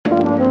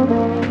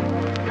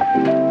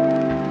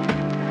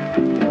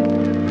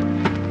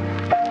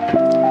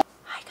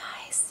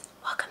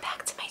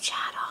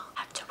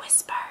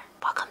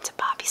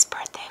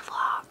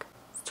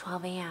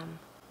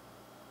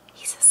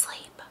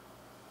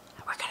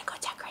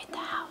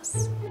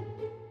house.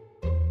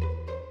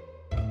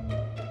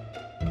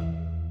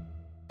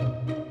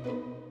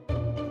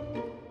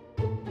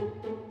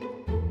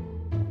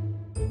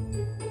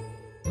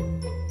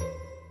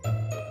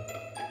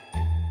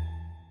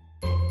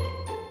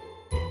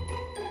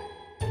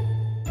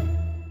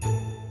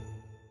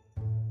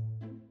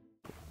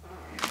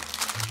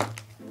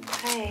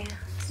 Okay,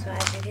 so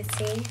as you can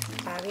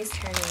see, Bobby's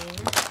turning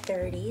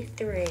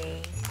 33.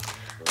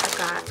 I've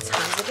got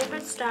tons of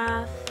different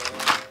stuff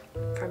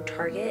from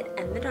Target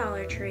and the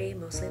Dollar Tree,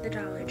 mostly the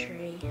Dollar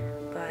Tree,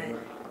 but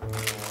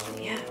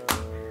yeah.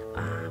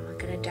 I'm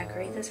gonna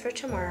decorate this for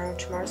tomorrow.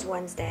 Tomorrow's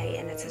Wednesday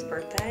and it's his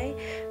birthday.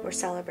 We're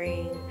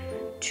celebrating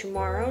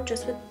tomorrow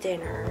just with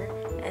dinner,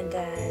 and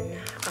then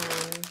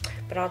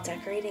but I'll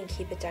decorate and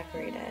keep it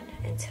decorated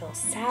until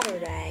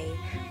Saturday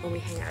when we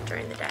hang out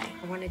during the day.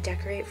 I want to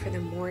decorate for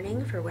the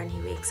morning for when he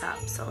wakes up,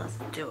 so let's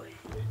do it.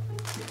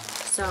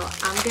 So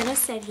I'm gonna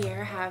sit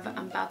here, I'm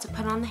about to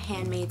put on the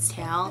Handmaid's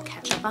Tale,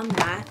 catch up on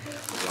that,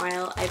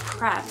 while I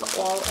prep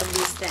all of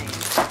these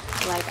things.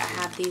 Like I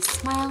have these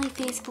smiley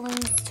face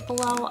balloons to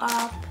blow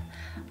up.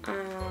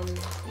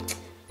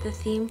 The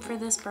theme for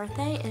this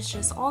birthday is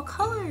just all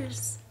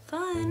colors.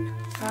 Fun.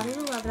 Bobby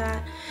will love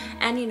that.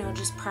 And you know,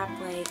 just prep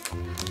like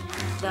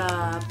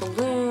the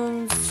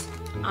balloons,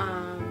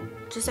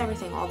 just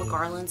everything, all the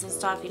garlands and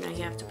stuff. You know,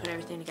 you have to put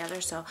everything together,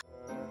 so.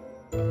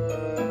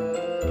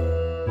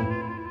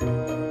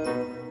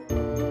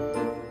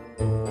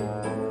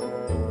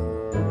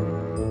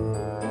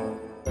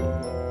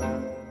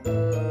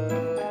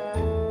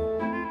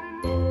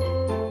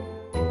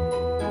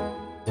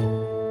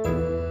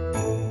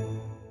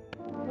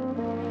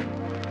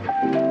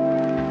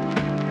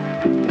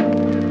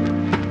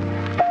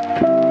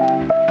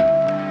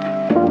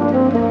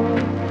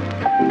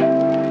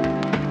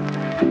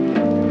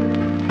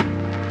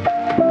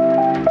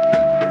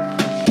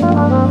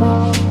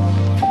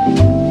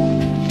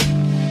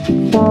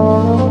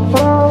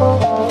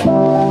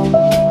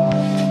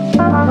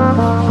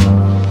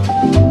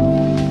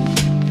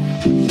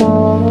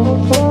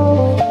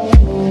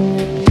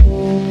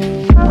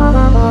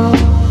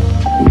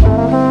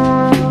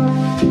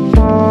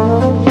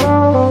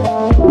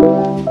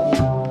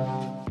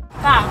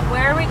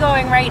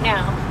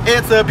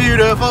 It's a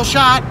beautiful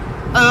shot.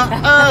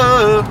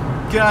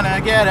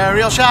 Gonna get a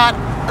real shot.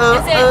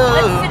 What's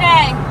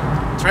today?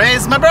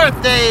 Today's my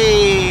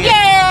birthday. Yay!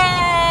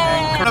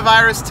 And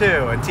coronavirus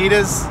too. And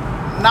Tita's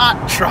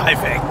not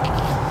driving.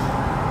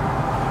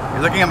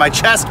 You're looking at my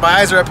chest. My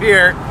eyes are up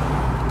here.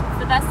 It's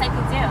the best I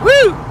can do.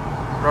 Woo!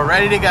 We're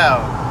ready to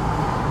go.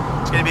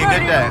 It's gonna be a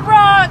good day.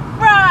 Rock.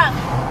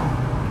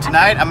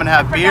 Tonight I'm gonna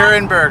have beer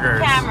and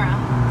burgers. Camera.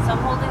 So I'm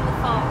holding the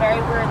phone very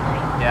weirdly.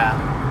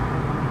 Yeah.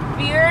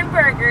 Beer and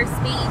burgers,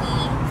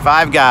 baby.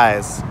 5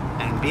 Guys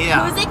and beer.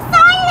 Who's excited?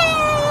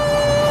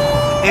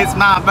 It's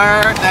my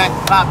birthday.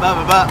 My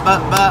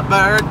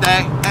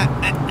birthday.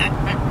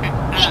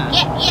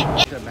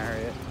 Yeah. To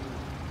marry it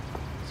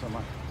so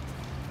much.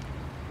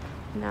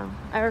 No,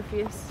 I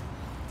refuse.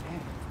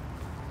 Damn.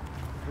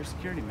 You're a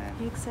security man.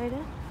 Are you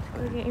excited to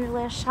go get your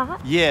last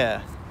shot?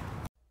 Yeah.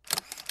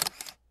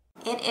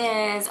 It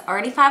is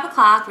already 5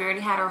 o'clock. We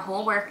already had our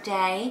whole work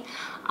day.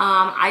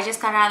 I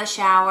just got out of the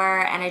shower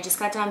and I just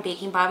got done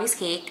baking Bobby's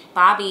cake.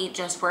 Bobby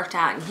just worked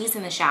out and he's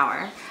in the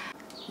shower.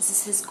 This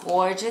is his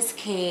gorgeous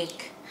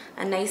cake.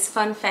 A nice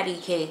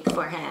funfetti cake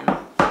for him.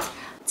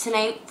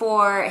 Tonight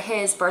for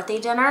his birthday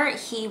dinner,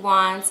 he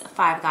wants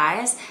 5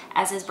 Guys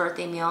as his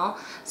birthday meal.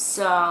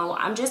 So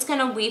I'm just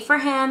gonna wait for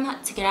him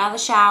to get out of the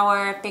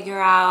shower,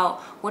 figure out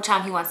what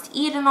time he wants to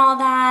eat and all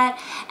that,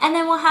 and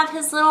then we'll have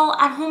his little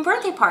at-home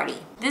birthday party.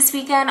 This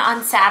weekend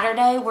on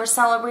Saturday, we're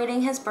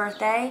celebrating his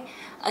birthday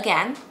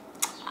again,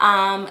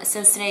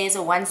 since today is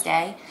a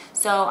Wednesday.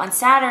 So on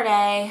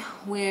Saturday,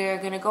 we're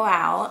gonna go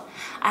out.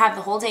 I have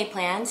the whole day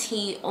planned.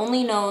 He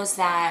only knows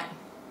that,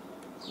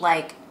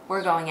 like,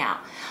 we're going out.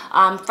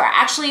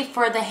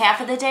 For the half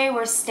of the day,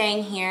 we're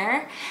staying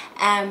here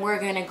and we're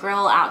gonna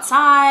grill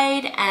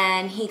outside,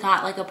 and he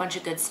got like a bunch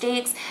of good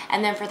steaks,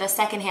 and then for the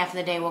second half of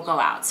the day, we'll go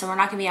out. So we're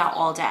not gonna be out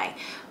all day,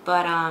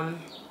 but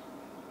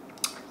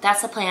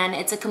that's the plan.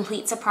 It's a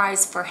complete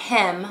surprise for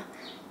him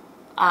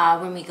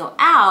when we go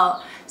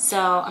out.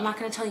 So I'm not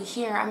gonna tell you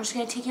here, I'm just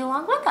gonna take you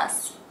along with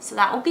us. So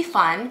that will be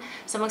fun.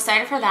 So I'm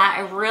excited for that.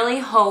 I really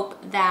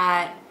hope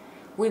that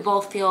we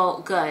both feel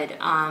good,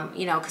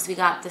 you know, because we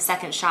got the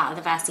second shot of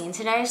the vaccine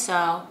today,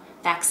 so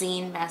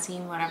vaccine,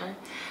 whatever.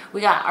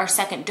 We got our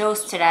second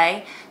dose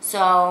today,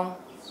 so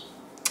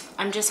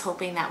I'm just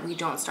hoping that we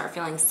don't start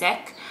feeling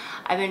sick.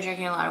 I've been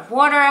drinking a lot of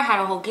water, I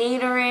had a whole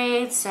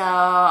Gatorade, so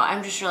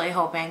I'm just really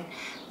hoping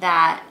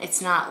that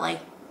it's not like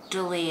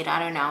delayed, I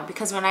don't know.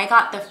 Because when I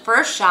got the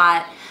first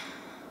shot,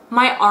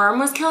 my arm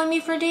was killing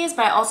me for days,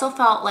 but I also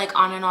felt like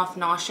on and off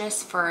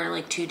nauseous for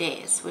like 2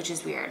 days, which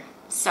is weird.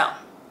 So,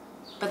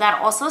 but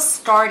that also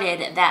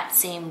started that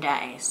same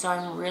day. So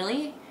I'm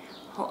really,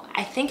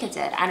 I think it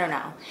did, I don't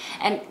know.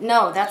 And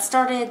no, that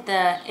started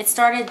it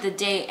started the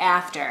day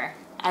after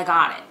I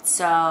got it.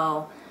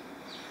 So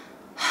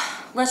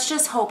let's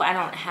just hope I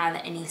don't have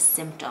any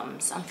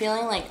symptoms. I'm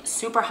feeling like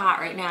super hot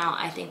right now.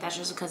 I think that's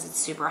just because it's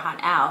super hot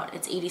out.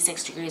 It's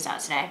 86 degrees out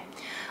today.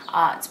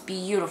 It's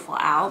beautiful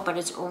out, but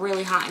it's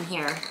really hot in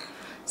here.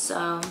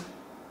 So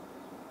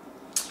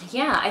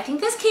yeah, I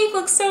think this cake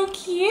looks so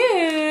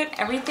cute.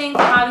 Everything for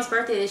Bobby's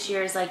birthday this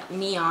year is like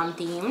neon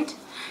themed.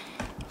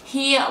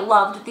 He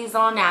loved these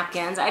little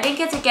napkins. I didn't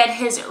get to get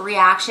his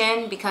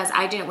reaction because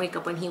I didn't wake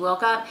up when he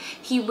woke up.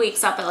 He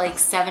wakes up at like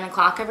 7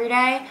 o'clock every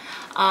day.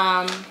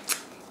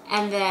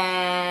 And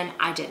then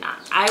I did not.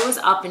 I was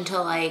up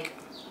until like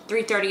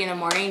 3:30 in the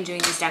morning doing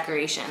these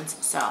decorations,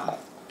 so,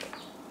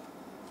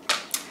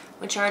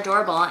 which are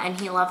adorable,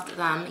 and he loved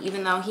them,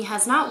 even though he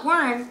has not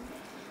worn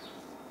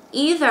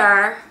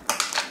either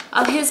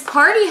of his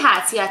party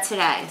hats yet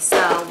today.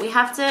 So we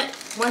have to,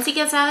 once he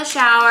gets out of the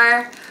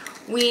shower,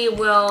 we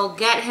will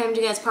get him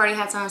to get his party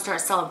hats on and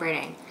start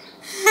celebrating.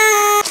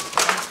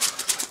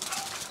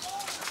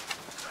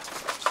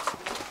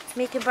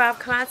 Making Bob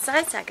come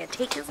outside so I can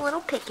take his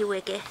little picky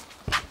wicky.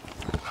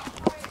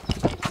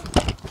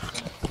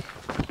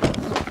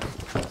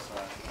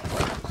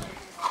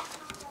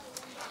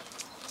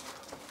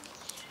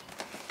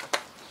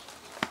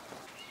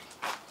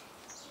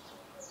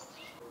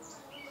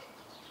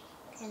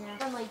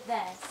 Like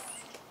this.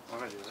 I'm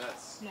gonna do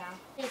this. No.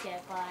 Take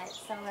it, but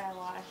it's not what I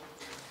want.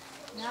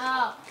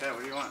 No. Okay,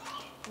 what do you want?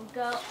 We'll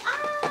go.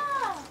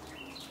 Ah!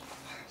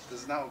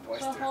 This is not what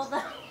boys So do. hold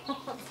on.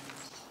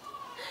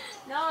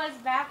 No, it's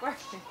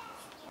backwards.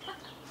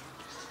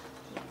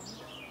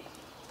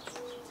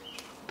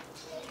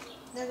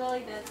 No, go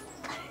like this.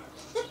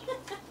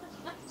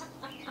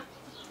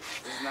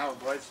 This is not what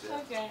boys do.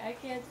 Okay, I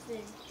can't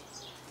see.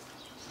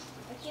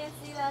 I can't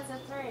see that as a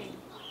 3.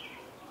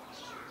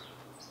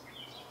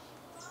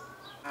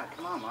 Ah,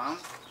 come on, Mom.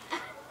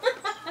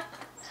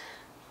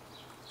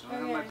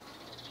 Okay.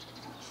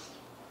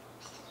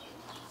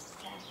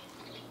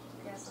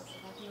 Yes, if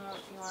you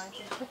want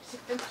to push it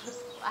into the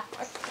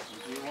flour.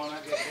 Do you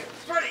want to get hit?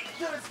 Freddie,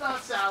 no, it's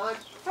not salad.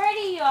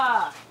 Freddie, these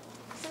are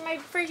my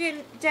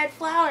freaking dead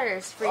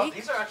flowers, freak. Oh,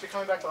 these are actually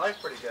coming back to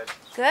life pretty good.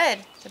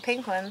 Good, the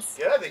pink ones.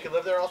 Good, they could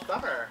live there all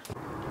summer.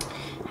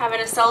 Having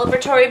a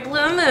celebratory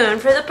blue moon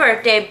for the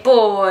birthday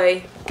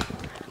boy.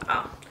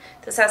 Oh,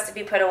 this has to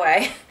be put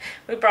away.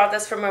 We brought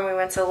this from when we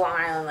went to Long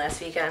Island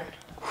last weekend.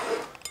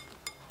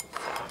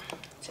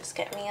 Just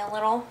get me a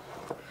little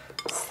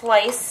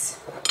slice.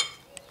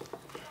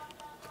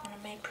 One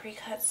of my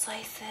pre-cut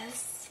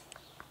slices.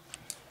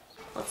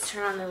 Let's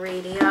turn on the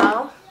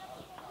radio.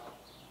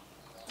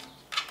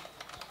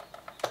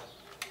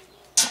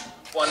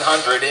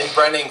 100 in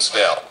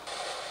Brenningsville.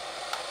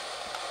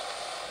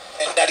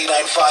 And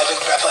 99.5 in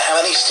Bethlehem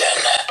and Easton.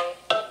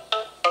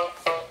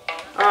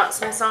 Oh, it's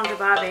my song to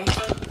Bobby.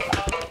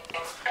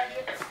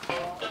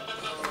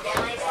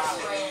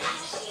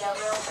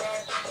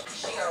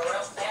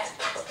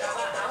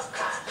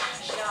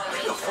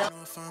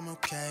 I'm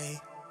okay.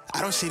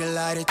 I don't see the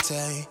light of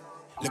day.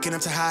 Looking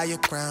up to higher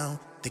ground,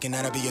 thinking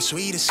that'll be your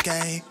sweet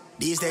escape.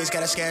 These days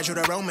gotta schedule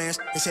the romance.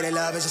 They say that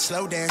love is a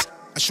slow dance.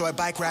 A short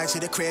bike ride to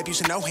the crib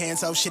using no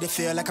hands. Oh shit, it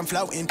feel like I'm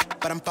floating,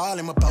 but I'm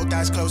falling with both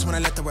eyes closed when I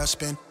let the world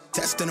spin.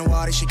 Testing the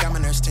water, she got my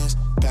nerves tense.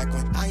 Back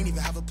when I ain't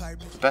even have a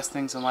purpose. The best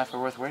things in life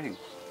are worth waiting.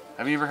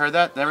 Have you ever heard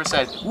that? Never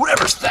said,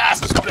 whatever's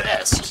fast is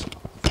best.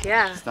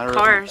 Yeah, of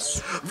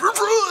course.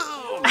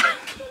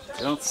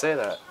 They don't say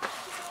that.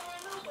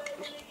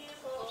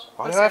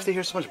 Why do I have to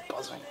hear so much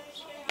buzzing?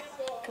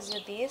 Because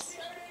of these?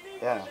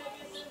 Yeah.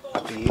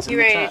 Bees You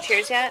ready to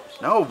cheers yet?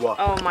 No.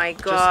 Oh my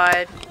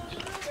god.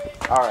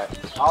 Alright,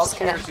 I'll Just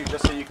kidding. cheers you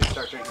just so you can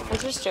start drinking. I'm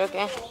just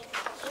joking.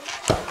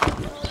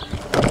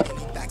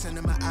 Back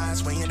under my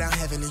eyes, weighing down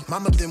heavily.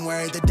 Mama been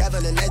worried, the devil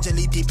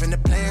allegedly deep in the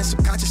plan.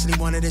 Subconsciously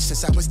wanted it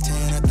since I was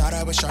 10. I thought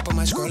I was sharp on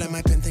my scroll and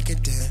my pen think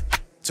it did.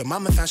 So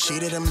mama found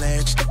shit of them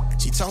legs.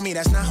 She told me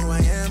that's not who I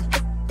am.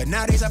 But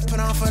nowadays I put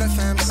on for the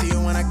fam, see her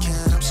when I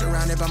can. I'm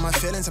surrounded by my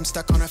feelings, I'm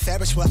stuck on a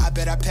Ferris wheel. I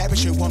bet I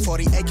perish at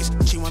 140 acres.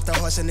 She want the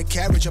horse and the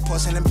carriage, a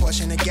porcelain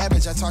portion of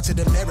garbage. I talk to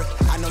the mirror,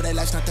 I know that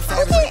life's not the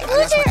fairest. I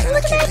lost my kind, I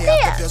can't pay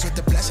off the bills with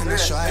the blessing. I'm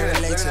sure I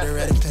relate to the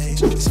Reddit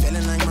page. It's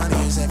feeling like money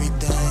is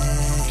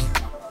everything.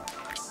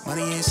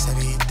 Money is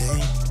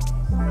everything.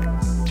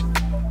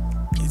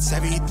 It's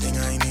everything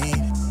I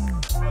need.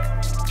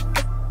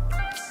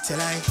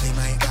 Till I lay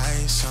my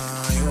eyes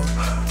on you.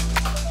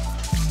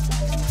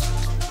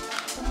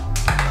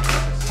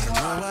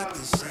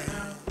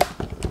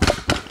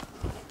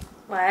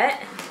 What?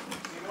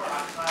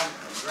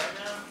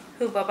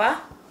 Who, Bubba?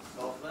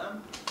 Both of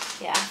them?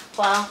 Yeah.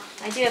 Well,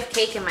 I do have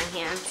cake in my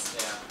hands.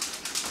 Yeah.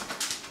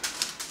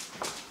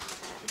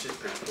 Which is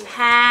pretty cool.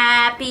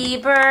 Happy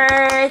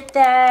birthday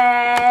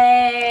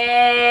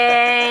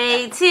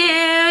to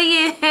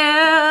you.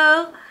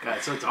 God,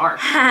 it's so dark.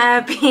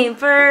 Happy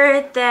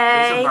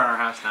birthday It's a burner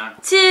house now.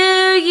 to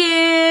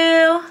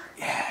you.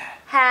 Yeah.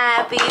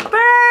 Happy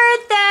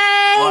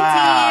birthday, Wow.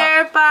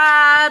 dear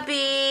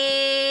Bobby.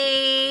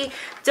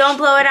 Don't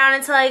blow it out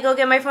until I go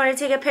get my phone and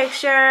take a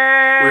picture.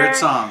 Weird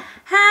song.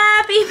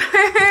 Happy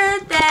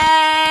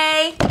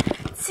birthday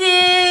to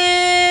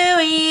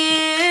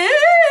you.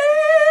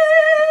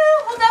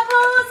 Hold that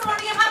pose. I want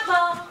to get my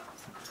ball.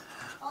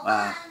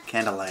 Wow,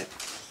 candlelight.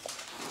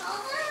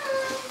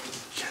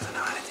 She doesn't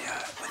know how to do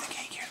it. With the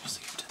cake, you're supposed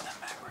to give it to them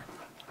backward.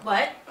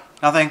 What?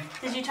 Nothing.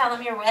 Did you tell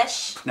them your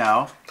wish?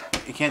 No.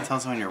 You can't tell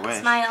someone your wish.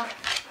 Smile.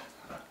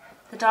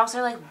 The dogs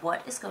are like,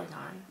 what is going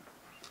on?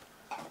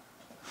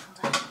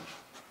 Hold on.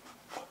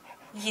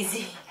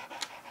 Easy.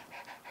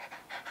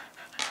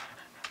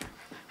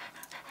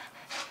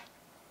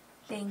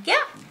 Thank you.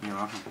 You're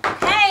welcome.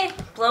 Okay,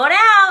 blow it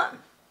out.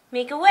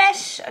 Make a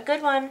wish, a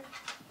good one.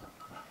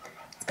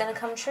 It's gonna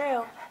come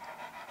true.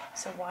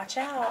 So watch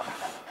out.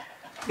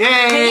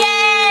 Yay!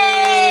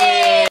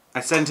 Yay!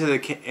 I said into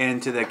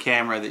the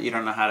camera that you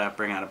don't know how to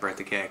bring out a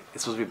birthday cake.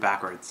 It's supposed to be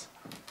backwards.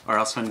 Or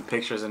else when the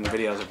pictures and the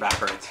videos are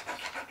backwards.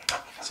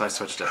 So I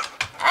switched it.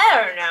 I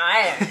don't know.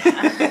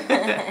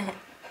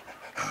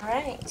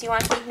 Alright, do you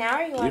want cake now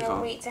or you want to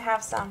wait to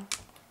have some?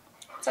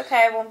 It's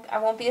okay, I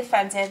won't be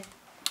offended.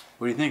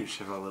 What do you think?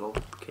 Should I have a little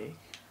cake?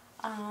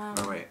 Or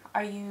wait.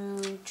 Are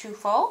you too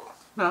full?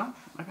 No,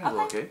 I got a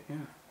little cake,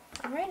 yeah.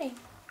 I'm ready.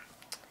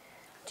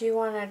 Do you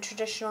want to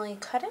traditionally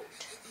cut it?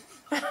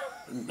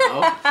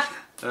 No, I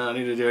don't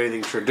need to do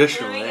anything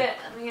traditionally. Let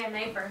me get a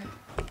knifer.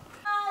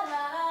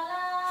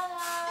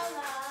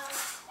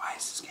 Why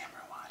is this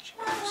camera watching?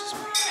 This is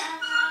weird.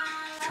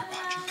 If you're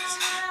watching this,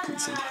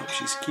 please send help.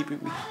 She's keeping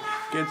me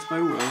against my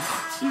will.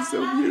 She's so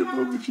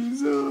beautiful, but she's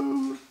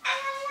so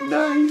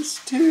nice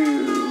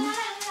too.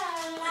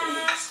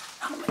 Please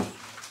help me.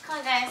 Come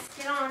on, guys,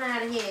 get on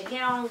out of here.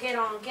 Get on out of here.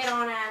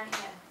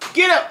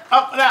 Get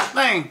up that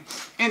thing.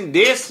 And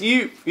this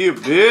you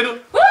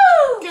better.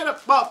 Woo! Get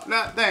up off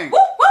that thing. Woo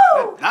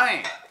woo!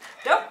 Dang.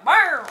 Don't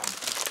burn.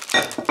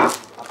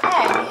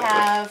 Okay, we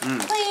have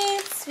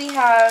plates. We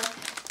have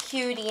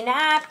cutie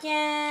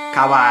napkins.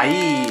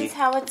 Kawaii.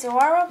 How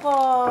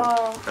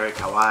adorable. Very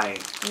kawaii.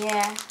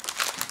 Yeah.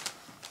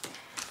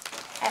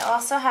 I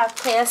also have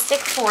plastic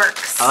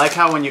forks. I like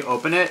how when you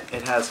open it,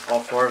 it has all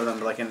four of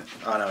them like in...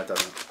 Oh, no, it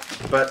doesn't.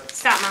 But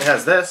Stop, Mom. it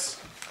has this.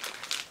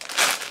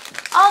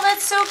 Oh,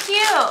 that's so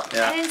cute.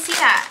 Yeah. I didn't see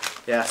that.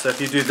 Yeah, so if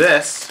you do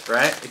this,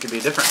 right, it could be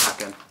a different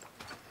napkin.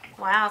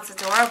 Wow, it's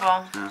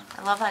adorable. Yeah.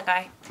 I love that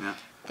guy. Yeah.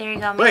 There you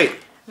go. Wait.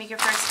 Make your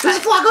first This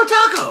is cut. Flaco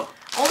Taco.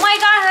 Oh my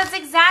god, that's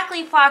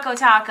exactly Flaco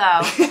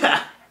Taco.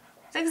 Yeah.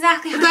 That's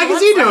exactly What what the it heck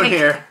is he looks doing like.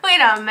 here? Wait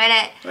a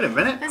minute. Wait a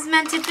minute. It's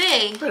meant to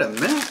be. Wait a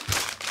minute.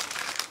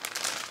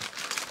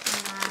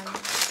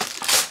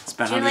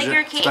 Do you like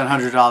your cake? Spend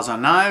 $100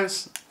 on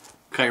knives.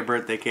 Cut your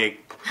birthday cake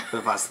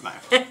with a plastic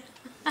knife.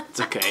 It's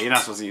okay. You're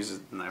not supposed to use a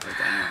knife like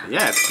that. But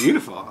yeah, it's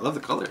beautiful. I love the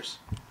colors.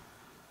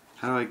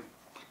 How do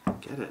I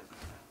get it?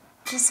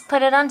 Just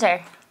put it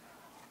under.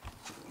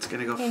 It's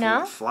gonna go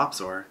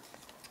flops or.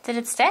 Did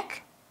it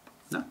stick?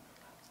 No.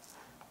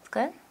 It's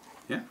good?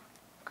 Yeah.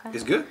 Okay.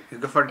 It's good. It's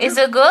good for it. Is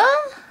it good?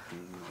 I'll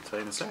tell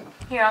you in a second.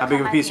 Here, I'll How big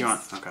cut of a my piece you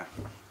want? Okay.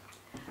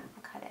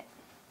 I'll cut it.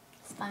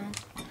 It's fine.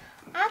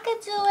 I can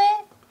do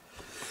it.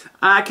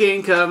 I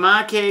can cut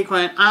my cake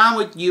when I'm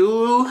with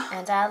you.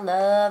 And I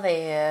love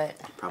it.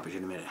 Probably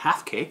should have made it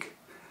half cake.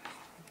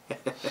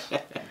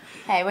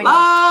 Hey, what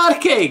Lot of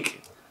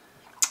cake.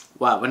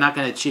 Well, we're not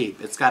gonna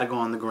cheat. It's gotta go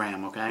on the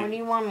gram, okay? do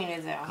you want me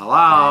to do?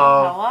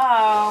 Hello.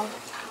 Hello.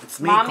 It's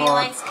me, Mommy Paul.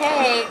 likes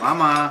cake.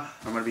 Mama,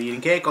 I'm gonna be eating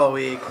cake all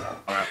week.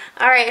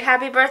 Alright,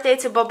 happy birthday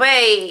to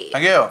Bday.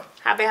 Thank you.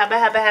 Happy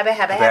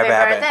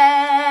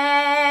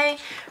birthday.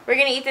 We're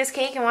gonna eat this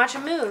cake and watch a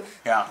move.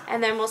 Yeah.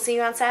 And then we'll see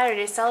you on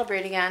Saturday to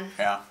celebrate again.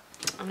 Yeah.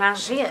 I'm not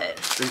shit.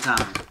 Big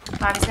time.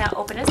 Bobby's gonna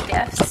open his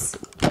gifts.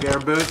 Get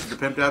our boots, the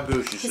pimped out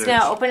goose. He's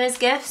gonna open his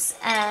gifts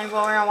and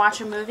we're gonna watch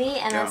a movie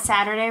and then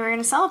Saturday we're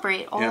gonna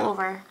celebrate all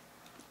over.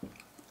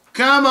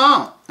 Come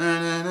on.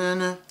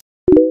 Na-na-na-na.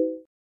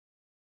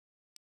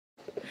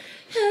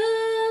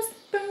 Whose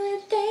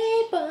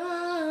birthday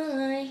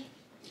boy?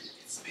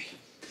 It's me.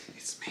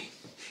 It's me.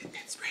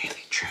 It's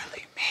really,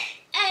 truly me.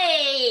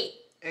 Hey!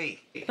 Hey.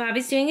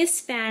 Bobby's doing his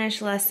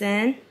Spanish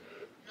lesson.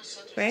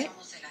 Right?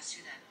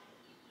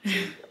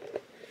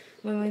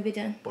 When will we be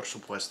done? Por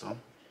supuesto.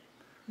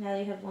 Now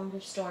you have longer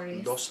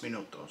stories. 2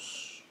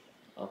 minutos.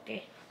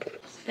 Okay.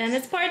 Then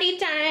it's party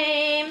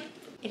time.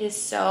 It is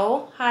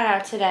so hot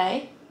out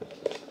today.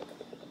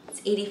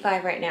 It's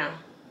 85 right now.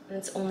 And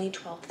it's only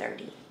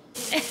 12:30.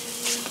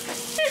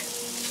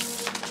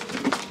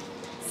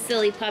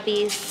 Silly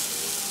puppies.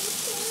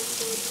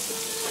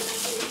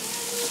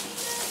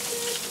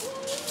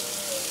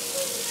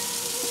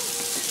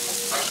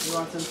 You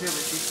want some too,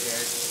 but she's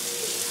scared.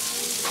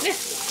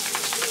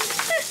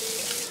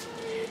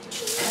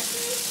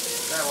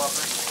 There,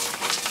 Whopper.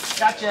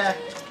 Gotcha.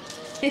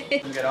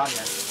 I'm good on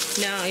you.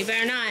 No, you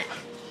better not.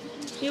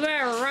 You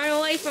better run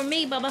away from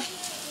me, Bubba.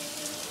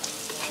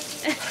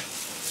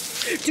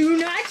 Do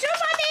not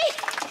jump on me!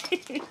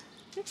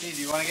 Hey,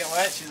 do you want to get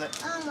wet? She's like,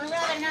 Oh my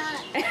god,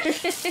 not.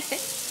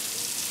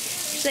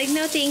 She's like,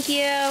 no thank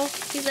you.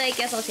 He's like,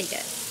 guess I'll take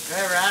it.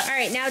 hey, rat.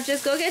 Alright, now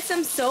just go get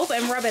some soap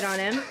and rub it on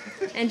him.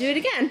 And do it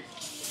again.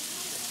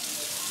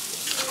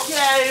 Get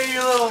out of here,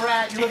 you little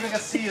rat. You look like a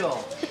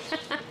seal.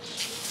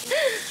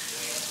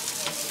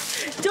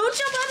 Don't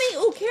jump on me.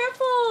 Oh,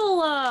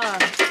 careful.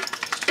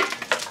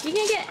 You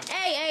can get,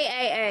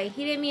 hey.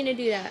 He didn't mean to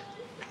do that.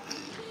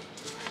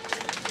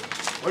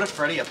 What a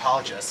Freddy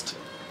apologist.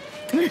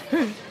 He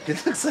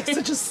looks like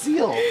such a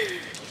seal.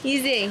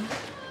 Easy.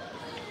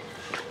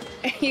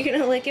 Are you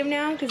gonna lick him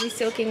now because he's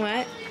soaking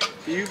wet?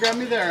 Can you grab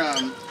me their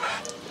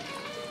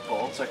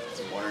bowl so I can put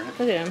some water in it?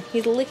 Look at him.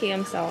 He's licking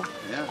himself.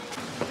 Yeah.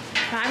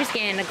 I'm just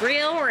getting the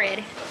grill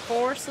ready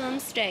for some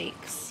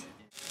steaks.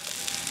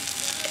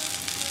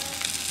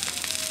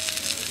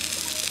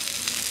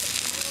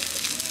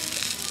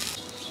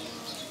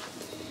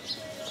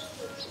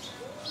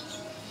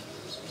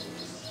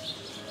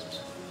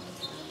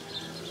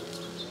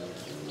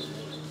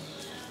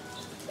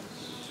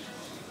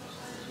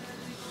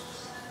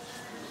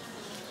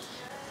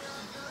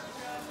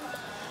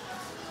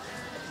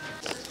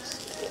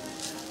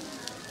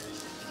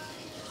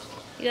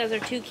 You guys are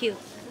too cute.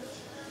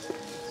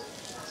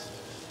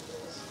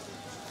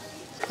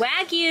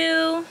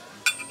 Wagyu.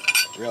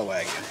 It's real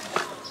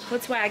Wagyu.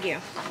 What's Wagyu?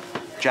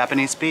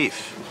 Japanese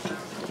beef.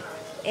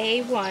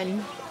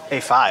 A1.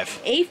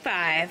 A5.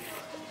 A5.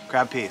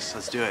 Grab piece.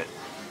 Let's do it.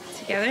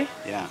 Together?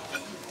 Yeah.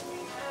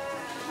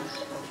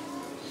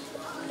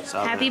 So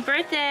Happy good.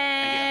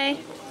 birthday.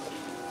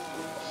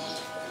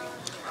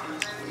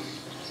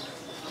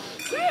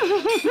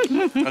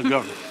 That's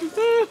good.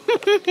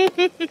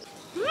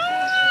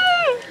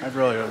 That's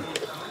really good.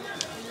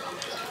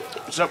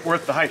 It's up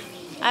worth the hype.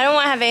 I don't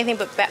want to have anything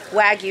but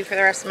Wagyu for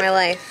the rest of my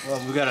life.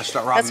 Well, we gotta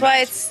start robbing. That's why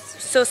it's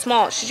so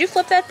small. Should you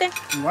flip that thing?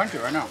 I'm going to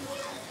right now.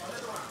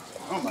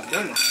 Oh my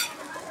goodness.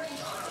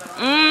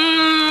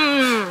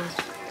 Mmm.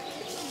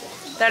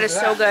 That is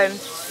so good.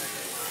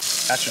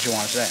 That's what you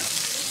want to say.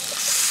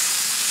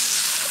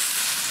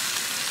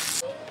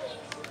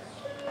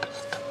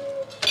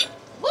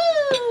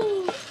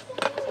 Woo!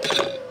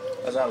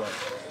 How's that look?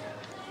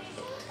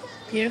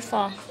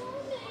 Beautiful.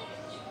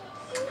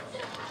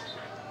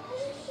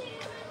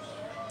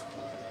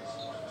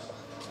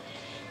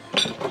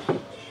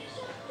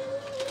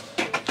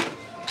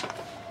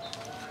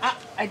 Ah,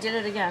 I did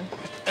it again.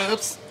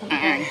 Oops.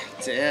 I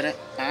did it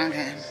again.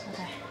 Okay.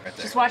 Right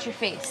there. Just watch your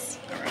face.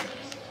 Alright.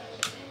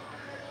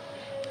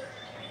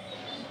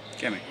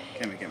 Gimme.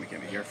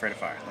 You're afraid of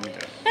fire. Let me do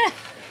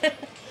it.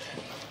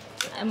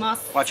 I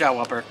must. Watch out,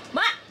 Whopper.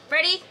 What?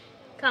 Freddy?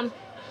 Come.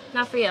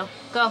 Not for you.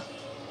 Go.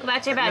 Go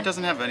back to your It bed.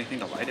 doesn't have anything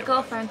to light it Go,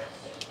 with. friend.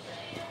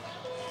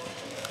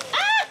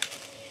 Ah!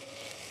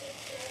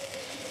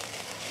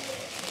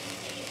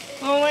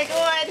 Oh my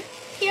god.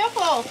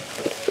 Careful.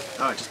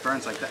 Oh, it just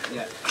burns like that.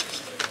 Yeah.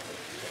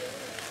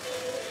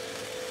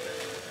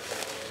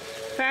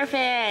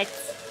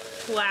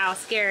 Perfect. Wow,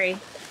 scary. Yeah.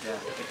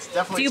 It's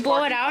definitely. Do you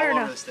blow it sparking out or all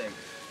no? over this thing.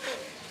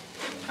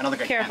 I don't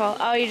think I Careful.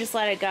 can. Oh, you just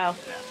let it go. Yeah.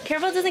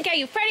 Careful it doesn't get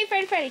you.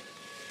 Freddy.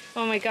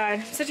 Oh my god.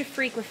 I'm such a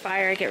freak with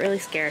fire. I get really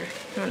scared.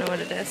 I don't know what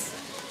it is.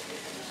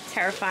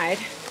 Terrified.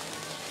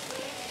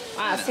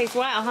 Wow, this takes a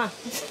while, huh?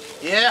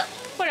 Yeah.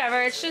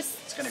 Whatever, it's just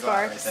It's gonna go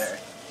out right sparks. there.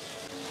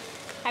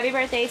 Happy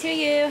birthday to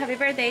you. Happy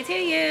birthday to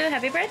you.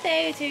 Happy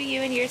birthday to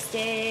you and your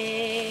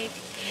steak.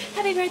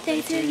 Happy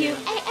birthday to you.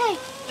 Hey.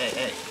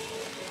 Hey.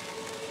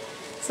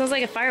 Smells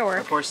like a Our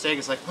firework. poor steak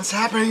is like, what's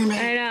happening to me?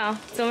 I know.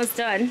 It's almost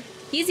done.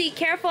 Easy,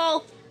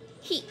 careful.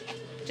 Heat.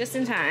 Just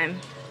in time.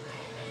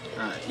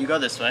 Alright, you go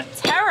this way.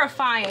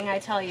 Terrifying, I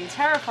tell you.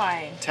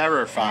 Terrifying. I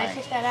Terrifying.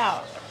 picked that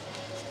out.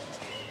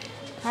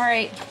 All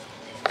right.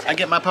 I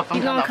get my pup.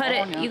 You gonna cut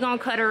it? You gonna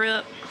cut her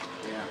up?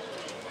 Yeah.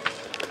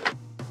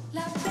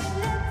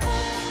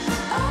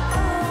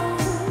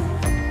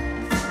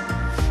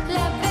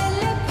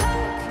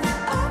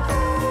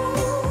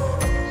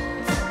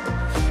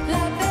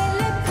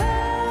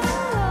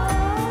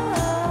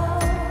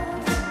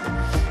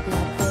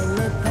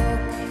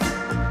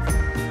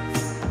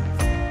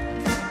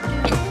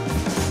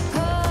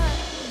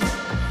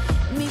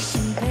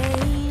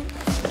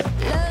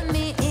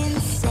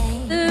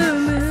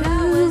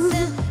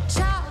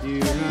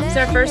 It's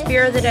our first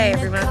beer of the day,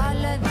 everyone.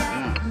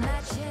 Yeah.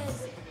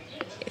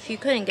 If you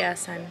couldn't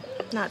guess, I'm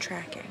not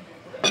tracking.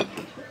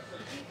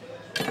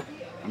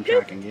 I'm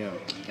tracking you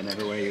in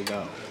every way you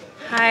go.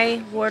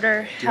 High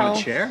water Do you want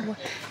a chair?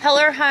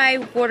 Heller High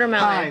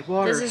watermelon. High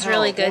water, this is hell,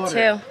 really good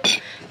water. too.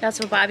 That's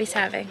what Bobby's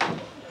having.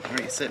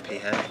 Alright, sit,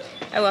 P-head.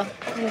 I will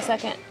in a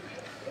second.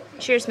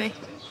 Cheers, me.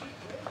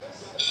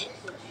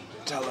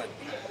 Tell it.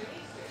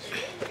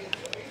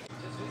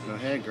 Go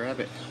ahead, grab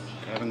it.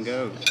 Grab and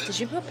go. Did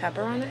you put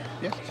pepper on it?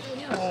 Yeah.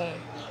 No.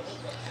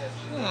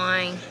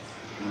 Why?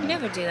 You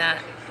never do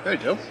that. There you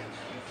go.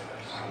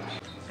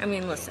 I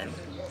mean, listen.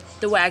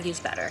 The Wagyu's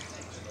better,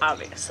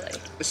 obviously.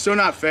 It's so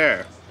not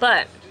fair.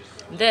 But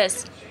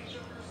this,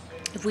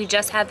 if we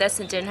just had this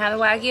and didn't have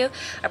the Wagyu,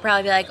 I'd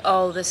probably be like,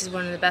 oh, this is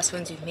one of the best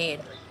ones you've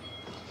made.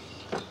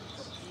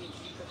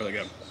 Really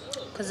good.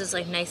 Because it's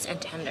like nice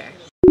and tender.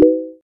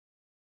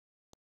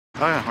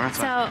 Oh yeah, we're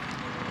outside.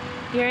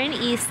 So, you're in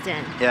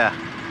Easton. Yeah.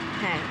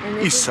 Okay. And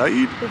this East is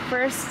side? the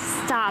first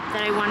stop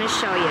that I want to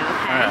show you,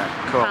 okay?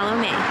 Alright, cool. Follow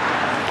me.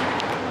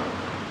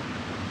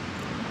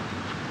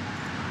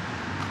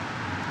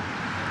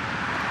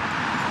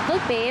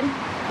 Look, babe.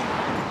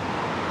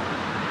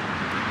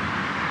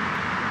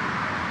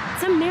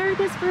 It's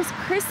America's first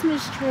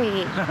Christmas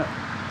tree.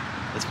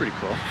 That's pretty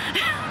cool.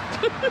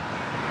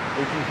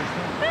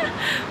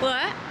 1816.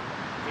 What?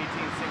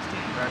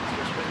 1816, America's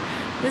first Christmas.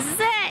 This is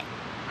it.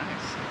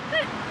 Nice.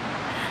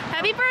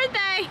 Happy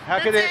birthday. How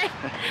could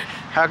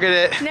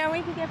it? Now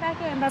we can get back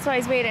in. That's why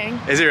he's waiting.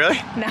 Is it really?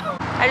 No.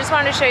 I just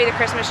wanted to show you the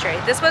Christmas tree.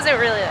 This wasn't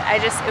really,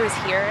 it was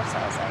here, so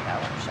I was like, I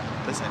want to show you.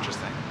 That's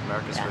interesting.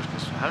 America's first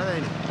Christmas. How do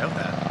they know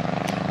that?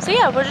 So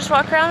yeah, we'll just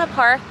walk around the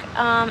park,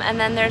 and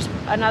then there's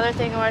another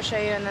thing I want to show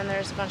you, and then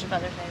there's a bunch of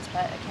other things,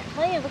 but I can't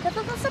tell you because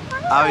of the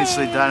surprise.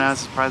 Obviously, done how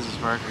surprises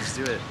work. Let's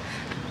do it.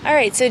 All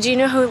right, so do you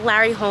know who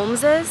Larry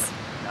Holmes is?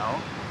 No.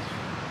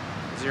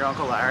 Is it your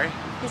Uncle Larry?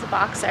 He's a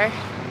boxer.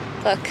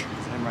 Look.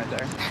 It's him right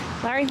there.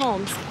 Larry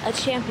Holmes, a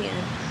champion.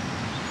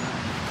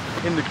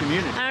 In the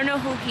community. I don't know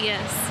who he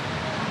is.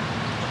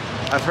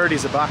 I've heard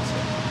he's a boxer.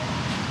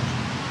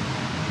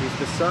 He's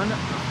the son of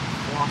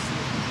Flossie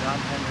and John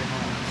Henry Holmes.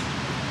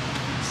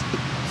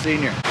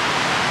 Senior.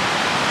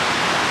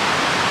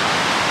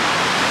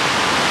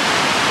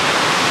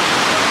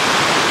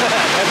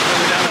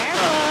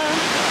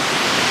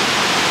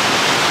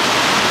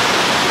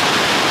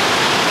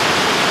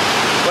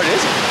 What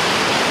is it?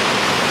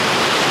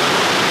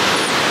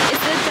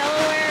 It's the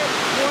Delaware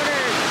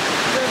Water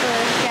River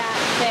Gap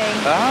thing.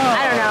 Oh.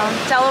 I don't know.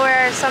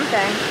 Delaware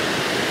something.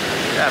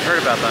 Yeah, I've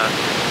heard about that.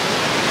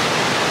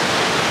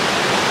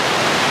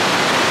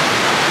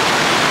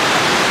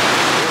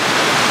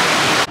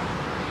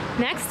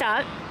 Next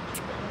up,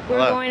 we're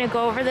Hello. going to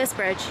go over this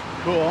bridge.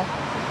 Cool.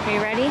 Are you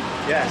ready?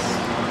 Yes.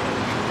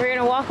 We're going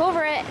to walk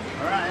over it.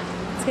 All right.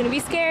 It's going to be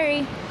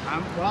scary.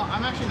 I'm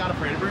actually not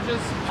afraid of bridges.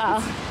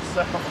 Uh-oh.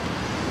 So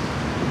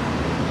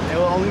it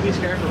will only be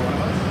scary for one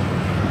of us.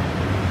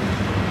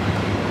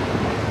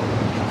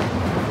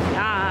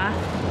 Ah.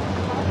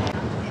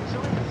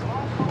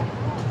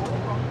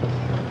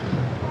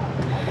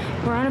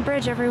 We're on a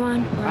bridge,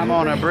 everyone. I'm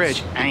on a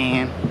bridge.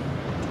 And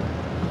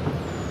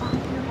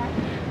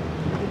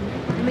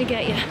Let me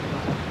get you.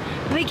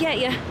 Let me get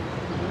you.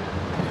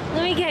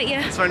 Let me get you.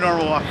 it's my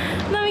normal walk.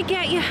 Let me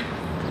get you.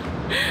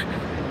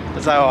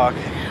 As I walk.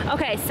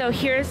 Okay, so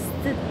here's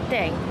the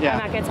thing. Yeah. I'm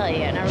not gonna tell you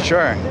yet. Never mind.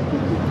 Sure.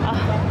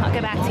 I'll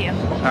get back to you.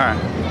 All right.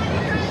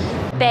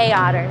 Bay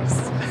otters.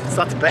 It's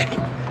not the bay.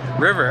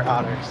 River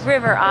otters.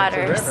 River It's a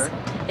otters. river.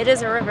 It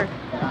is a river.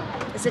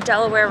 It's a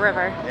Delaware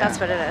River. That's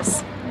what it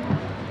is.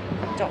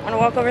 Don't want to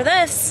walk over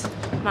this.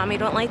 Mommy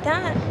don't like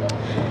that.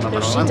 Mama No,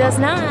 don't she like does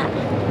that.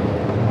 not.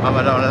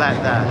 Mama don't like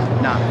that.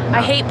 No.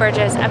 I hate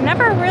bridges. I've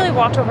never really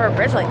walked over a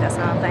bridge like this,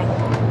 I don't think.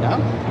 No?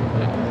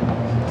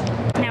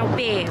 Now,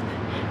 babe,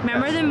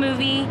 remember the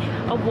movie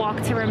A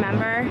Walk to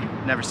Remember?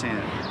 Never seen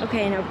it.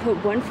 Okay, now put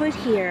one foot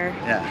here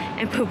Yeah.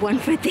 and put one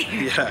foot there.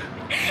 Yeah.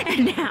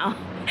 And now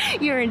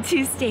you're in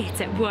 2 states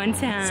at one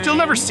time. Still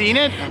never seen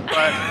it,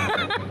 but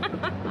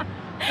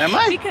am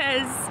I?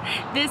 Because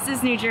this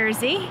is New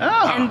Jersey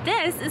Oh. and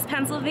this is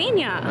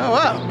Pennsylvania. Oh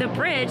wow. The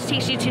bridge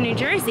takes you to New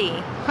Jersey.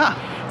 Huh.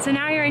 So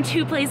now you're in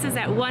 2 places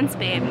at once,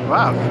 babe.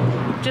 Wow.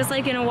 Just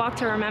like in A Walk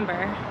to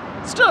Remember.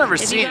 Still never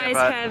If seen you it, guys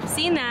but have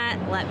seen that,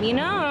 let me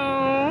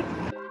know.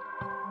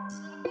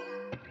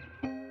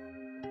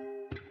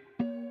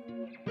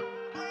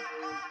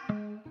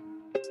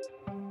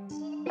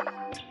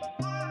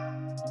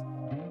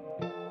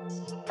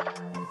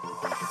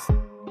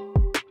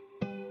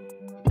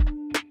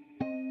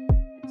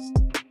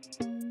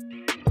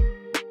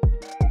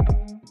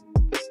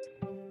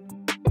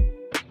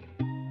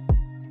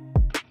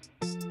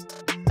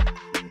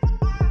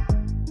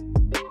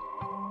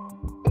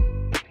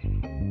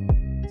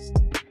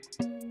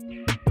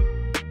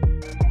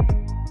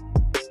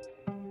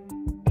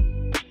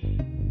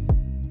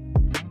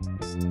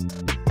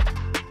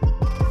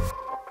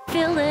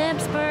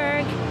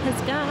 Phillipsburg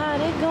has got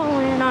it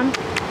going on.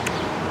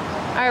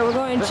 All right, we're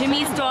going to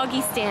Jimmy's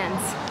Doggy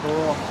Stands.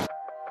 cool.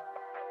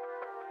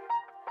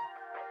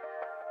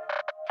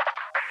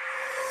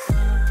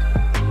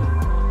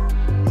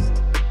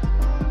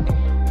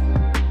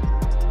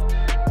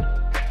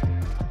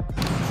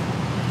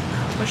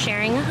 We're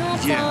sharing a hot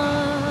dog.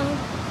 Yeah.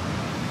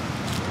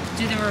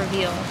 Do the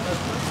reveal.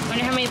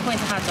 Wonder how many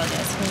points a hot dog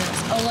is. Who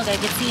knows? Oh, look, I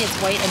can see it's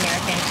white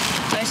American.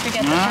 I always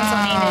forget that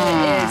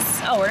Pennsylvania is.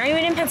 Oh, we're not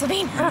even in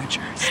Pennsylvania. New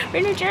Jersey. We're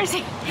in New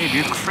Jersey. Dude,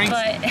 you're crazy.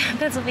 But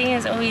Pennsylvania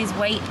is always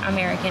white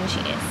American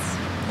cheese,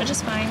 which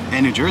is fine.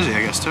 And New Jersey,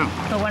 I guess, too.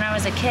 But when I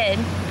was a kid,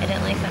 I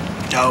didn't like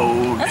that.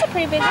 Dog. That's a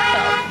pretty big hot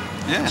dog.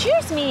 Yeah.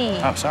 Cheers me.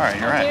 Oh, sorry,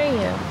 you're How right. dare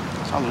you?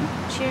 Salud.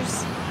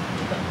 Cheers.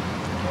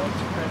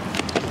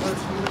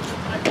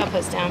 I'll put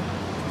this down.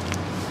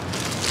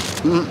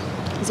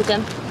 Is it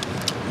good?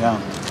 Yeah.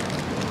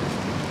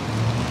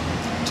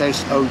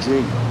 Tastes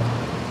OG.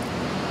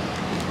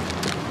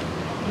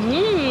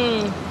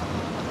 Mmm.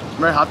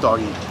 Very hot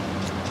doggy.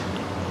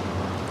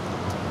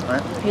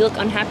 Right? You look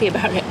unhappy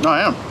about it. No,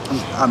 I am.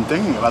 I'm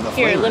thinking about the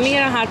Here, flavors. let me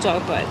get a hot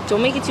dog, but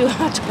don't make it too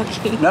hot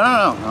doggy. No,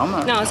 I'm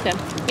not. No, it's good.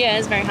 Yeah,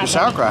 it's very hot Your doggy.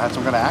 sauerkraut had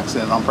some kind of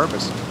accident on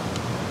purpose.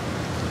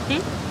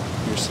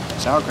 Your your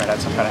sauerkraut had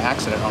some kind of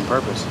accident on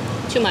purpose.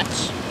 Too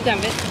much. You got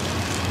it.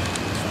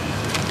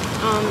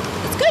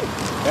 It's good.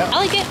 Yeah. I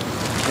like it.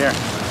 Here.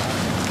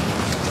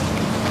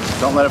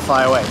 Don't let it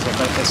fly away. Take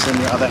this in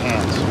your other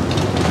hands.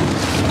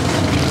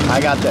 I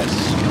got this.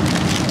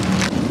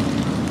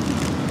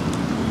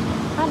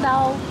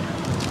 Hello.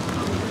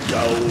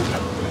 Go.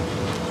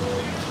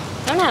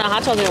 I haven't had a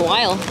hot dog in a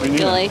while, I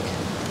feel like.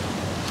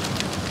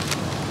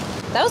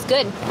 That was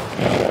good.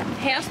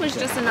 Half was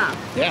just enough.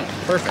 Yeah,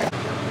 perfect.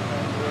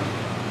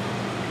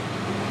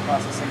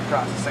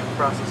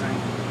 Processing.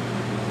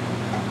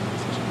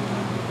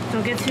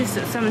 Don't get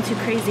something too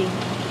crazy.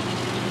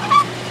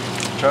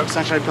 Chug,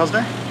 Sunshine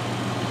Pilsner?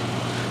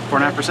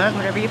 4.5%?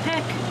 Whatever you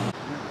pick.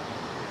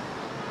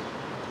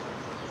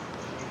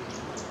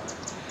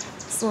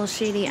 It's a little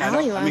shady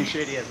alleyway. I mean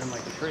shady as in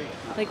like the tree.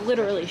 Like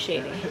literally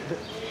shady.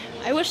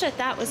 I wish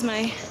that was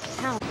my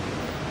house.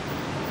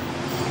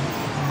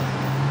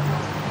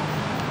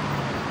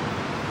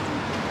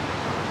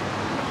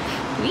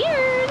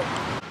 Weird.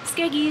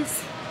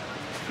 Skeggy's.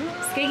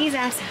 Skeggy's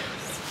ass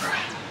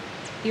house.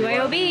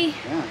 UAOB.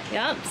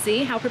 Yeah. Yep.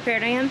 See how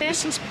prepared I am,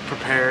 bitch? This is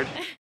prepared.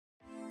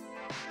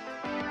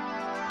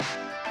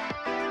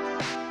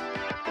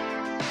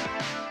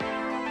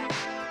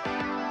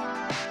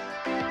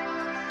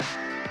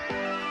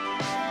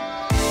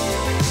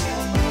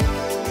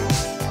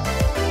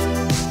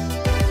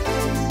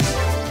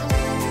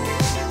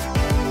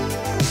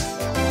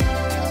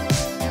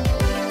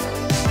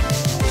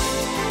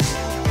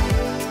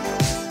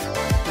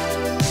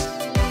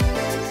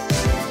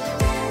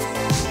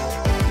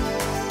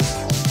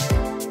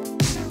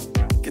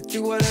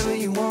 Whatever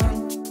you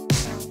want,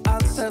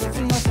 I'll settle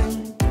for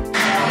nothing.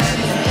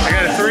 I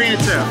got a 3 and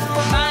a 2.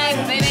 Bye,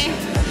 baby.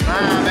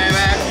 Bye,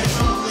 baby.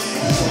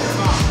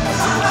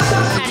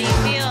 How do you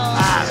feel?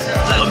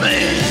 Little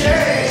baby.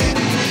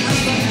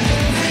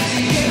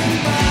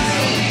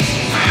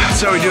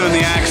 So we're doing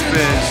the axe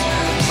biz.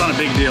 It's not a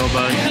big deal,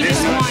 but He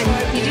just won.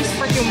 He just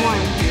freaking won.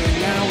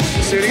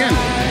 let's do it again.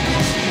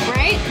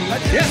 Right?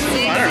 Yeah, 6,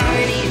 I don't know.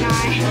 7, 8,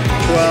 9.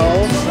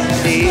 12,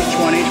 8,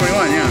 20,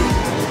 21, yeah.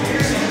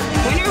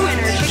 Winner,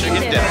 winner,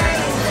 chicken dinner.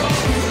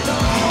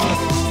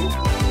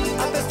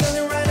 I've been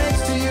standing right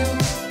next to you,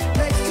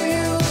 next to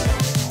you.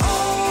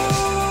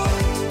 Oh,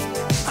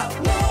 I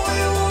know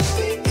it won't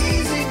be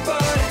easy,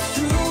 but it's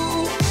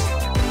true.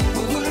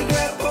 We will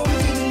regret what we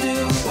didn't do,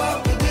 what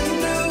we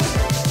didn't do.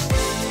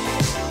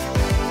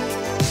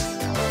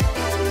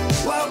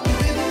 What we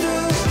didn't do.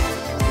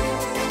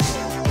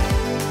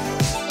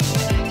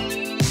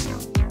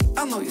 I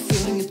know you're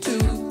feeling it too.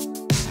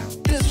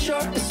 This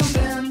short is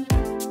something.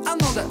 I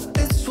know that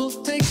this will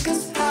take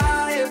us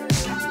higher.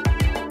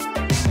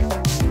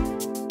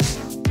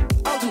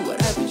 I'll do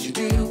whatever you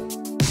do.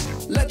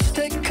 Let's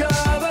take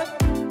cover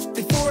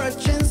before our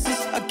chances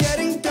are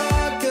getting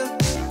darker.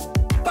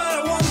 But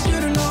I want you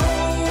to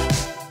know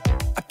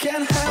I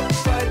can't help but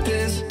fight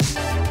this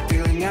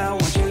feeling. I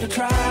want you to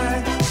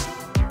try.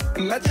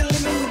 Imagine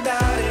living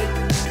without it,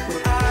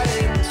 without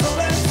it. So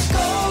let's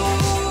go.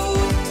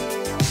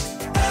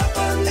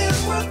 Heaven is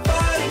worth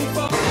fighting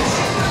for.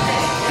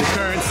 The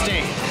current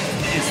state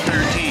is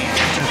 13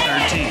 to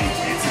 13.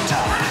 It's a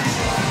tie.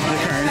 The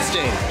current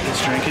state is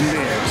drinking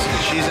beers.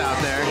 She's out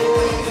there.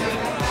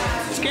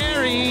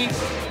 Scary.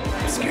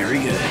 Scary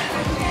good.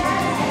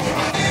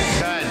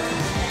 Good.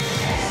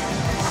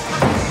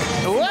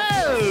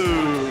 Whoa!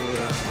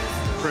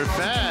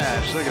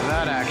 Profesh. Look at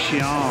that action.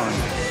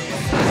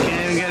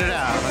 Can't even get it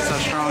out. That's how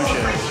strong she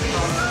is.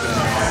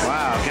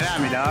 Wow. Get at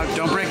me, dog.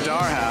 Don't break the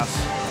our house.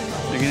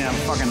 You're gonna have a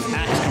fucking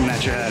axe coming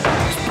at your head.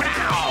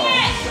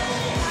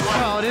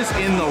 Well, it is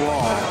in the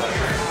wall.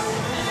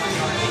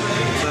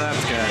 So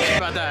that's good. How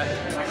about that?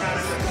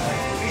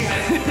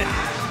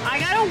 I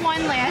got a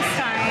 1 last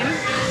time.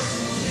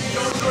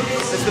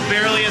 It's the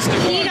bareliest of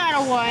 1. He got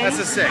a 1. That's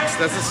a 6.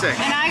 That's a 6.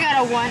 And I got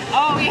a 1.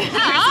 Oh, yeah.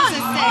 Chris is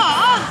a 6.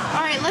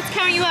 All right, let's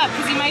count you up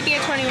because you might be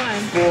at 21.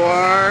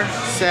 4,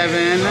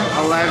 7,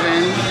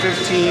 11,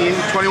 15,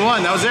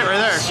 21. That was it right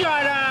there.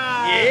 Shut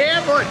up.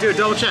 Yeah, boy. Dude,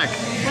 double check.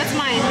 What's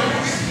mine?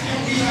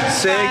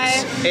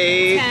 6, 5,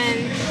 8.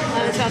 10,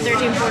 11, 12,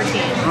 13,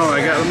 14. Oh,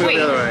 I got. Let me Wait,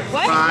 go the other way.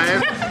 what?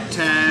 5,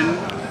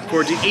 10,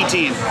 14,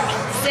 18.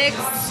 6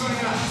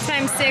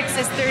 times 6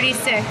 is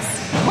 36.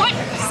 What?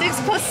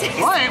 6 plus 6.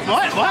 What?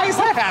 Why is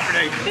that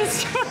happening?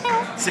 It's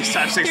 12. 6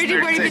 times 6 is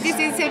 30, 40, 36.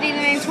 50, 60, 70,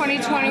 80, 20,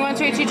 21,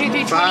 22,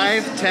 23, 20,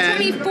 5, 10,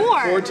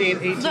 24. 14,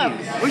 18. Look.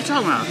 What are you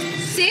talking about?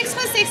 6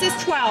 plus 6 is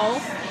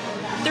 12.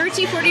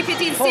 13, 14,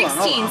 15, 16, Hold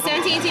on.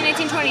 17, 18,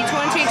 19, 20,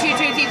 21, 22,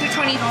 23,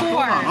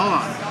 24. Hold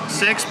on.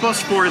 6 plus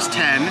 4 is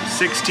 10,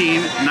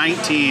 16,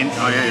 19.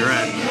 Oh yeah, you're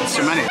right. It's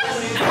too many.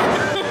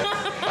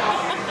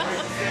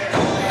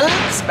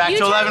 Oops. Back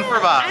to 11 for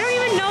Bob. I don't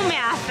even know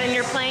math and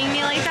you're playing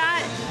me like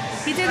that.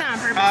 He did that on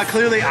purpose.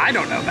 Clearly I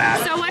don't know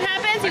math. So what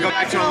happens? I You go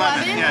back to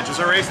 11. Yeah, just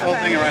erase the whole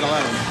thing and write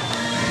 11.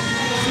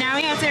 Now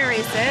we have to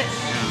erase it.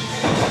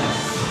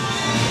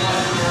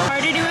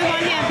 Hard to do with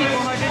one hand, people.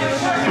 Hard to do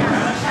with one hand.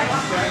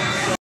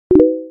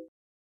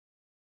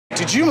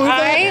 Did Did you move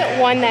that? I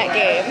won that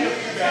game.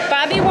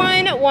 Bobby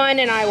won one,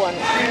 and I won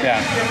one.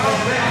 Yeah,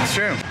 it's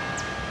true.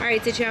 All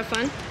right, did you have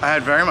fun? I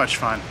had very much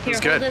fun. It was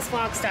good. Hold this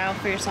vlog style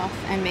for yourself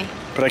and me.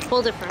 But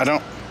hold it for I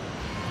don't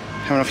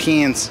have enough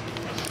hands.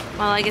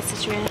 While I get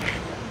situated.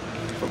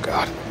 Oh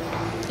God.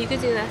 You could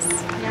do this.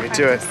 I could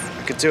do it.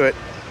 I could do it.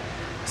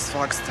 It's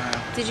vlog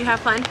style. Did you have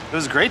fun? It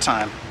was a great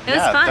time. It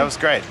was fun. That was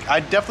great. I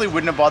definitely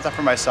wouldn't have bought that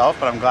for myself,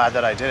 but I'm glad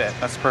that I did it.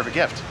 That's the perfect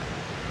gift.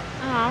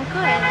 Oh,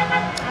 good.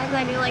 I'm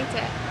glad you liked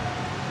it.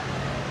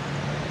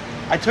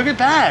 I took it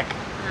back.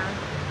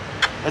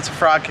 That's a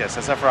frog kiss.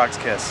 That's a frog's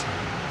kiss.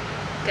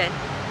 Good.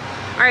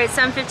 All right,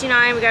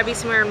 7:59. We gotta be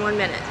somewhere in 1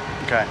 minute.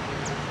 Okay.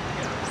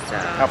 So.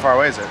 How far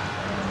away is it?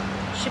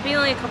 Should be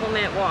only a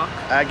couple-minute walk.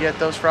 I get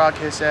those frog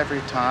kiss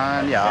every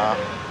time, yeah.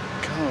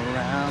 Come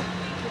around.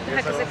 What the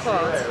heck is it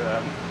called?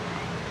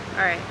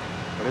 All right.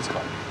 What is it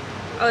called?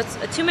 Oh, it's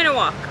a 2-minute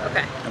walk.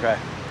 Okay. Okay.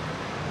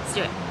 Let's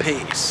do it.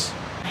 Peace.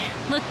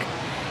 Look,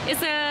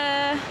 it's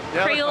a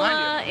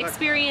Crayola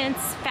Experience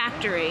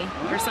Factory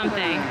or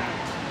something.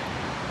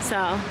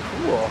 So.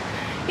 Cool.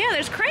 Yeah,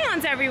 there's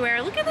crayons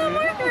everywhere. Look at that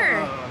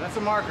marker. Oh, that's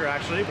a marker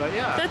actually, but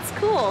yeah. That's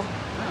cool.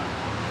 Yeah.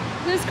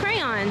 Who's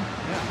crayon?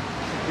 Yeah.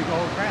 Big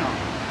old crayon.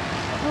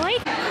 I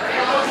like it.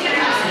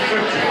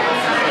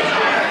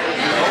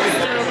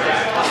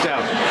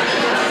 Stoked.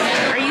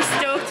 Are you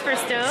stoked for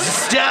stoked?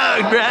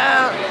 Stoked,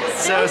 bro.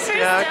 So Stoked for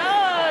stoked.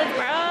 stoked,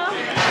 bro.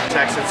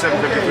 Text at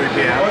 7:53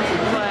 p.m.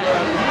 What?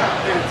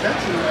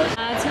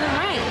 To the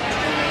right.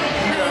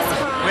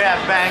 We have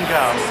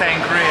Bango,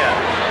 Sangria.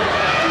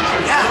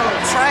 Yeah,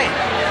 that's right.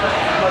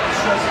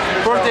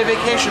 Birthday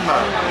vacation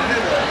mode.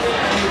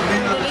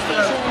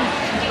 Vacation.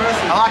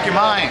 Unlock your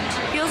mind.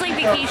 Feels like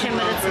vacation,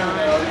 but it's not.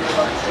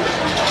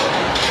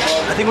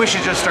 I think we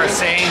should just start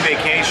saying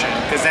vacation,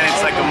 because then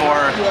it's like a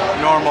more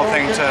normal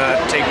thing to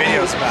take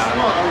videos about.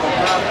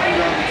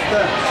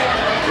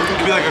 It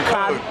could be like a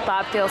code.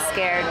 Bob feels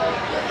scared.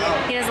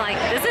 He doesn't like,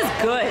 this is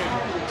good.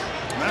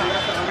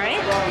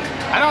 Right?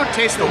 I don't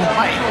taste the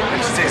wine. I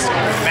just taste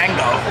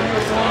mango.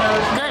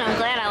 Good, I'm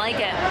glad I like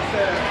it.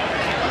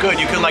 Good,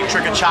 you could like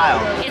trick a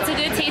child. It's a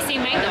good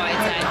tasting mango, I'd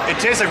say. It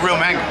tastes like real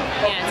mango.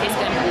 Yeah, it tastes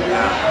good.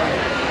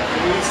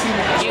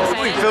 You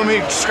Wait, excited? feel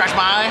me scratch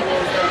my eye?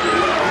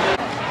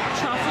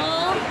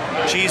 Truffle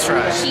Cheese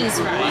fries. cheese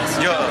fries.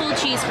 Yeah. Truffle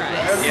cheese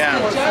fries. Yeah.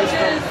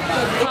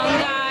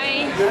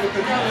 Fungi,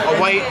 A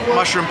white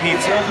mushroom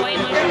pizza. white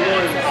mushroom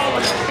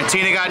pizza. And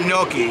Tina got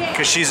gnocchi,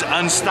 because she's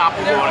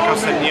unstoppable when it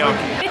comes to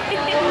gnocchi.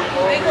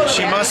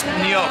 She must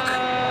gnocchi.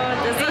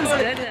 This looks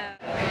good though.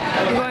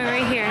 I'm going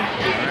right here.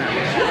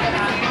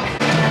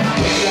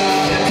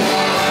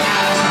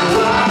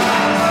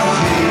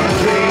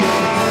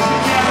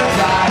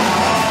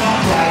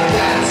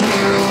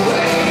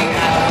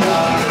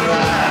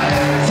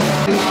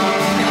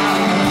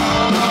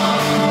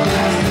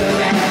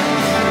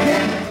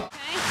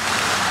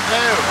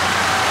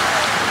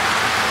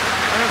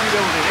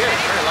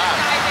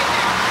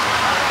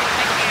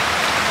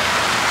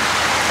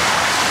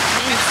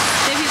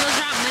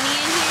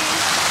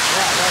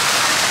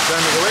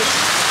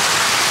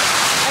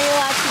 Are you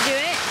allowed to do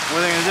it? What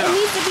are they gonna do? It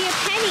needs to be a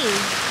penny.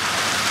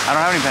 I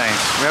don't have any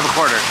pennies. We have a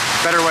quarter.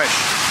 Better wish.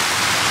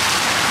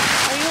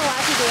 Are you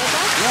allowed to do it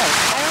though? Yes.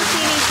 I don't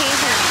see any change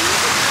around.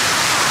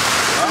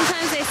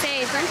 Sometimes they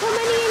say, rental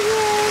money in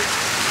here.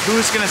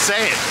 Who's gonna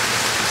say it?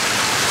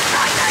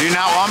 Do you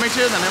not want me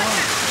to? Then I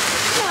won't.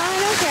 No, I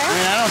don't care. I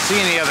mean, I don't see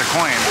any other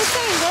coins. It's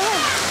fine, go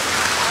ahead.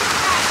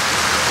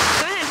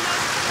 Go ahead.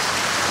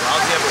 Well,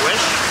 do you have a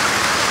wish?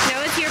 No,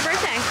 it's your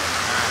birthday.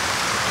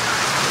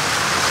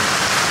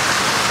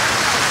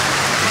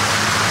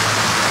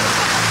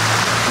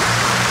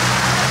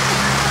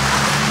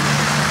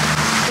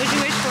 What'd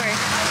you wish for?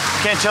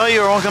 Can't tell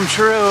you or it won't come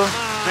true.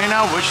 Do you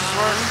know what wishes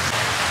for?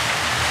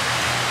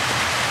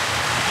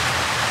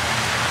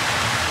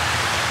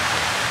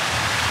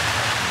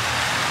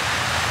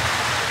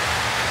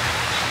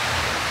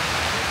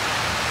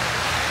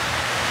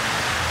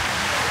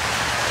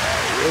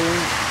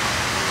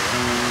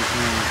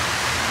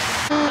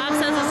 Bob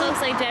says this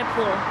looks like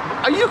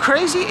Deadpool. Are you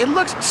crazy? It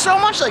looks so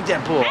much like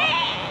Deadpool.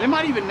 They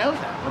might even know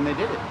that when they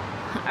did it.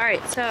 All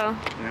right, so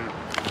Yeah.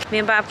 me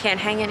and Bob can't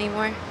hang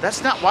anymore.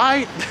 That's not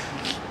why.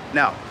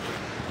 No.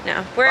 No,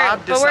 Bob we're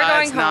decides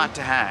going home. not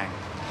to hang.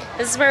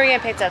 This is where we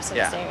get picked up, so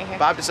we're Yeah. staying right here.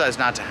 Bob decides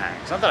not to hang.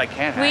 It's not that I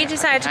can't hang. We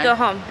decided to go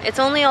home. It's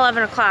only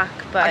 11 o'clock,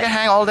 I but can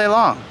hang all day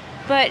long.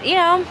 you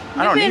know,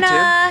 I don't we've been need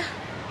to.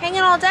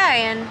 hanging all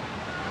day, and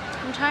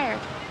I'm tired.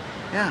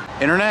 Yeah.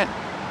 Internet.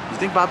 You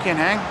think Bob can't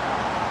hang?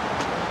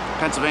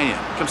 Pennsylvania.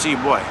 Come see your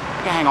boy.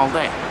 I can hang all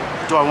day.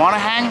 Do I want to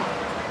hang?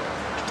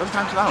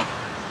 Sometimes no.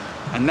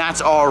 And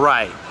that's all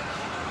right.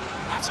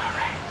 That's all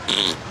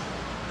right.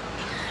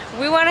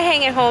 We want to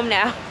hang at home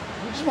now.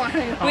 We just want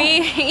to hang at home. We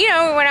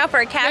went out for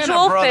a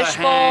casual brother fish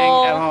hang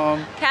bowl. at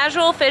home.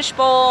 Casual fish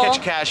bowl. Catch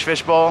a cash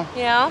fish bowl.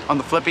 You know? On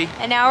the flippy.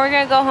 And now we're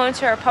gonna go home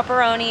to our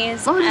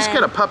pupperonis. Let me just and,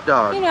 get a pup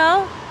dog You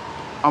know,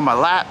 on my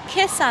lap.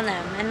 kiss on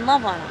them and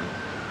love on them.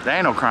 That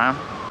ain't no crime.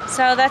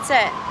 So that's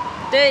it.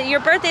 Your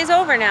birthday's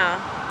over now.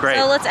 Great.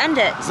 So let's end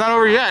it. It's not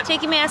over yet.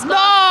 Take your mask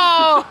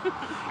off. No!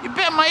 You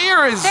bit my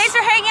ears. Thanks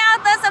for hanging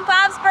out with us on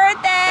Bob's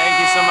birthday.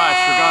 Thank you so much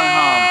for going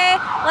home.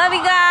 Love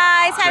you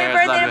guys. Happy Cheers,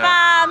 birthday to love ya.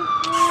 Bob.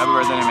 Happy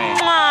birthday to me.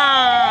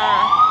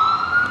 Mwah.